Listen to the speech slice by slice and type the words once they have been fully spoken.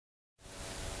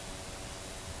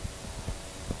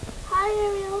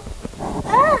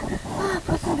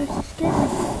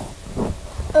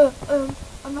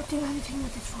do anything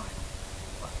with this for.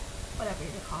 Whatever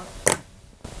you call it.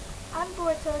 I'm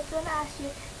bored, so I was going to ask you,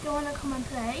 do you want to come and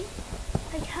play?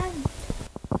 I can't.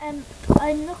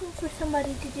 I'm looking for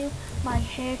somebody to do my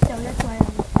hair, so that's why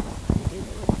I'm doing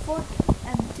it with a fork.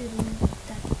 I'm doing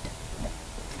that.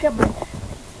 Never mind.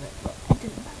 It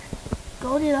doesn't matter.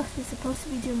 Goldilocks was supposed to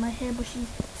be doing my hair, but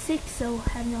she's sick, so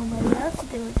I have nobody else to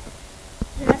do it.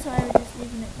 So that's why I was just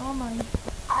leaving it normally.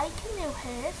 I can do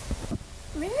hairs.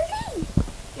 Really?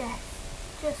 Yes.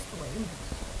 Just wait.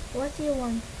 What do you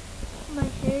want? My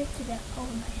hair to get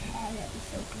over my head. That'd be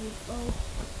so beautiful.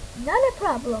 Not a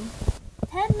problem.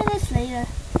 10 minutes later.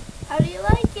 How do you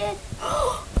like it?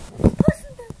 Puss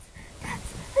in Boots!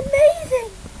 That's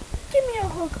amazing! Give me a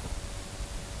hug.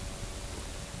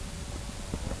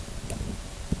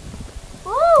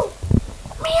 Whoa!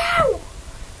 Meow!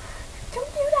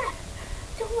 Don't do that.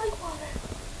 Don't like water.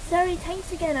 Sorry,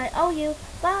 thanks again. I owe you.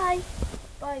 Bye.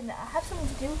 Bye now. I have something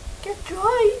to do. Get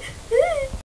dry.